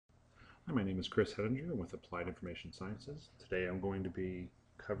Hi, my name is Chris Hedinger with Applied Information Sciences. Today I'm going to be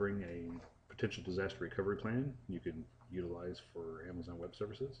covering a potential disaster recovery plan you can utilize for Amazon Web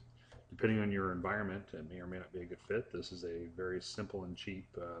Services. Depending on your environment, it may or may not be a good fit. This is a very simple and cheap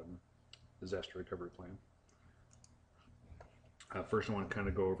disaster recovery plan. First, I want to kind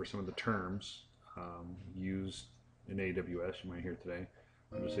of go over some of the terms used in AWS you might hear today,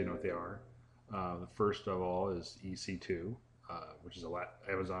 just so you know what they are. The first of all is EC2, which is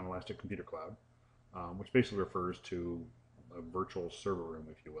Amazon Elastic Computer Cloud, which basically refers to a virtual server room,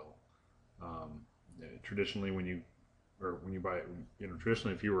 if you will. Traditionally, when you buy,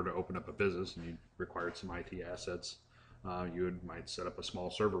 traditionally if you were to open up a business and you required some IT assets, might set up a small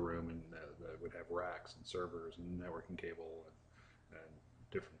server room and that would have racks and servers and networking cable and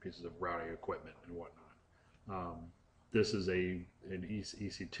different pieces of routing equipment and whatnot. This is an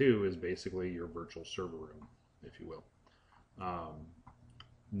EC2 is basically your virtual server room, if you will.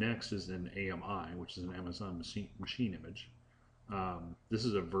 Next is an AMI, which is an Amazon machine image. This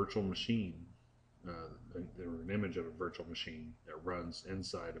is a virtual machine, or an image of a virtual machine that runs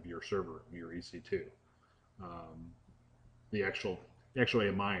inside of your server, your EC2. Um, the actual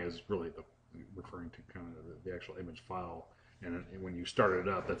AMI is really referring to kind of the actual image file, and when you start it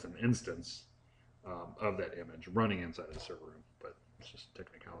up, that's an instance of that image running inside of the server room, but it's just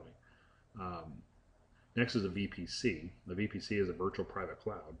technicality. Um, Next is a VPC. The VPC is a virtual private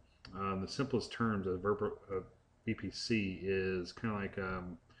cloud. The simplest terms of VPC is kind of like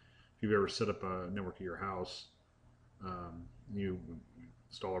if you've ever set up a network at your house, you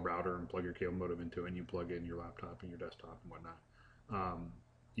install a router and plug your cable modem into it, and you plug in your laptop and your desktop and whatnot.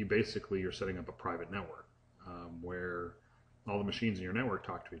 You're setting up a private network where all the machines in your network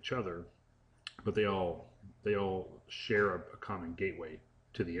talk to each other, but they all share a common gateway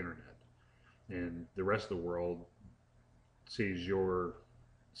to the internet, and the rest of the world sees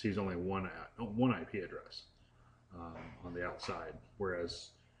only one IP address on the outside,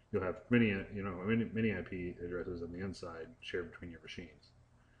 whereas you'll have many IP addresses on the inside shared between your machines,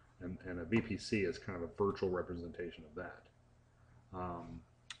 and a VPC is kind of a virtual representation of that. Um,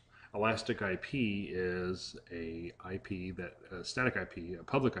 Elastic IP is a static IP, a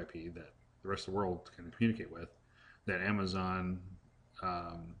public IP that the rest of the world can communicate with, that Amazon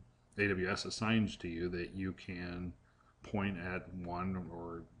um, AWS assigns to you, that you can point at one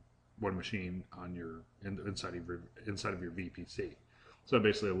machine on your inside of your VPC. So it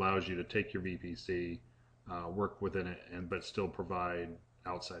basically allows you to take your VPC, work within it, and but still provide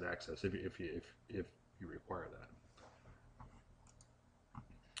outside access if you require that.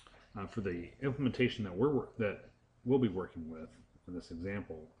 For the implementation that we'll be working with in this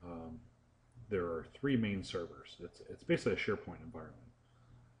example, there are three main servers. It's basically a SharePoint environment,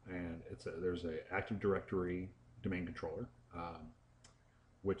 and there's a Active Directory domain controller,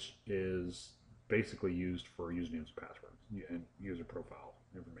 which is basically used for usernames and passwords and user profile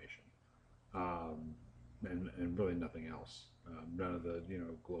information, and really nothing else. None of the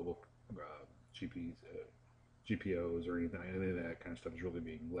global GPs, GPOs or any of that kind of stuff is really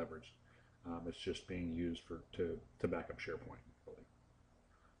being leveraged. It's just being used to back up SharePoint, really.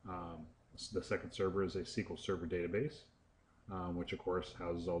 The second server is a SQL Server database, which of course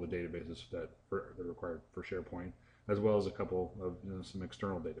houses all the databases that are required for SharePoint, as well as a couple of some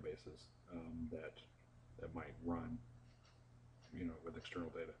external databases that might run with external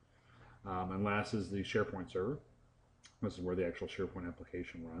data. And last is the SharePoint server. This is where the actual SharePoint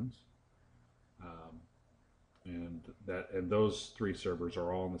application runs. And those three servers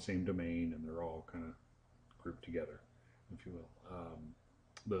are all in the same domain, and they're all kind of grouped together, if you will.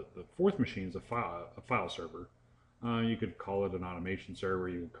 The fourth machine is a file server. You could call it an automation server.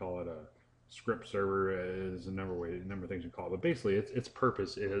 You could call it a script server. Is a number of things you call it. But basically, its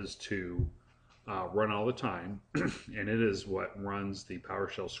purpose is to run all the time, and it is what runs the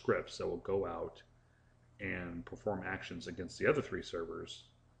PowerShell scripts that will go out and perform actions against the other three servers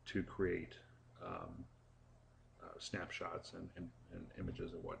to create snapshots and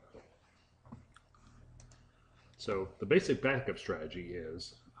images and whatnot. So the basic backup strategy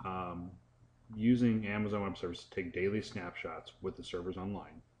is using Amazon Web Services to take daily snapshots with the servers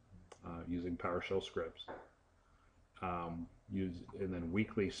online, using PowerShell scripts, and then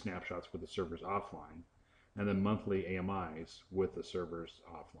weekly snapshots with the servers offline, and then monthly AMIs with the servers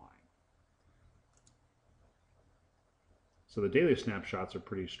offline. So the daily snapshots are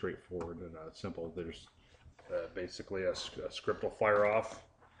pretty straightforward and simple. There's basically a script will fire off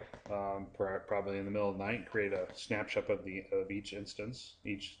probably in the middle of the night, create a snapshot of each instance,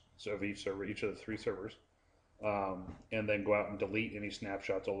 each server, each of the three servers, and then go out and delete any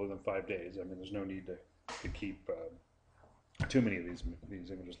snapshots older than 5 days. I mean, there's no need to keep too many of these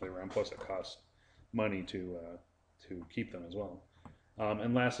images lay around. Plus, it costs money to keep them as well.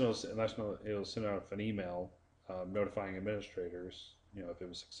 And last, it'll send out an email notifying administrators, if it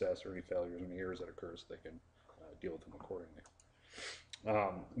was a success or any failures or any errors that occur, so they can deal with them accordingly.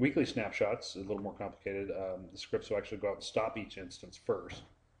 Weekly snapshots is a little more complicated. The scripts will actually go out and stop each instance first,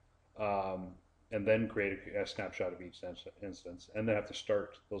 and then create a snapshot of each instance, and then have to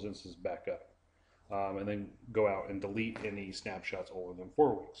start those instances back up, and then go out and delete any snapshots older than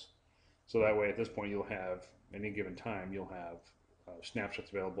 4 weeks. So that way, at this point, you'll have, any given time, you'll have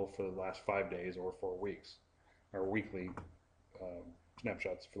snapshots available for the last 5 days or 4 weeks, or weekly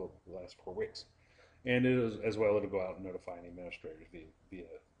snapshots for the last 4 weeks. And it is, as well, it'll go out and notify any administrators via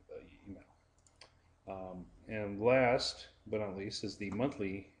email. And last but not least is the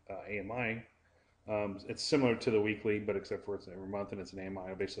monthly AMI. It's similar to the weekly, but except for it's every month and it's an AMI.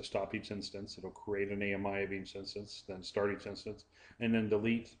 It'll basically stop each instance. It'll create an AMI of each instance, then start each instance, and then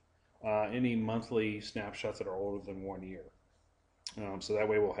delete any monthly snapshots that are older than 1 year. So that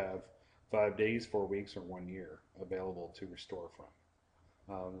way we'll have 5 days, 4 weeks, or 1 year available to restore from.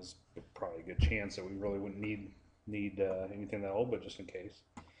 There's probably a good chance that we really wouldn't need anything that old, but just in case.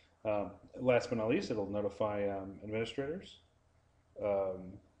 Last but not least, it'll notify administrators of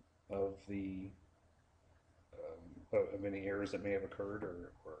any errors that may have occurred,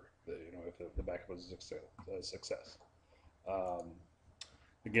 or if the backup was a success.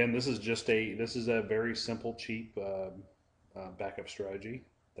 Again, this is a very simple, cheap backup strategy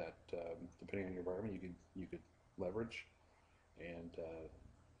that, depending on your environment, you could leverage. And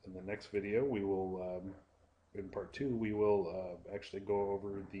in the next video, we will, in part 2, we will actually go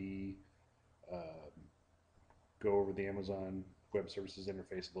over the Amazon Web Services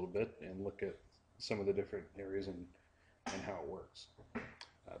interface a little bit and look at some of the different areas and how it works.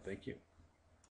 Thank you.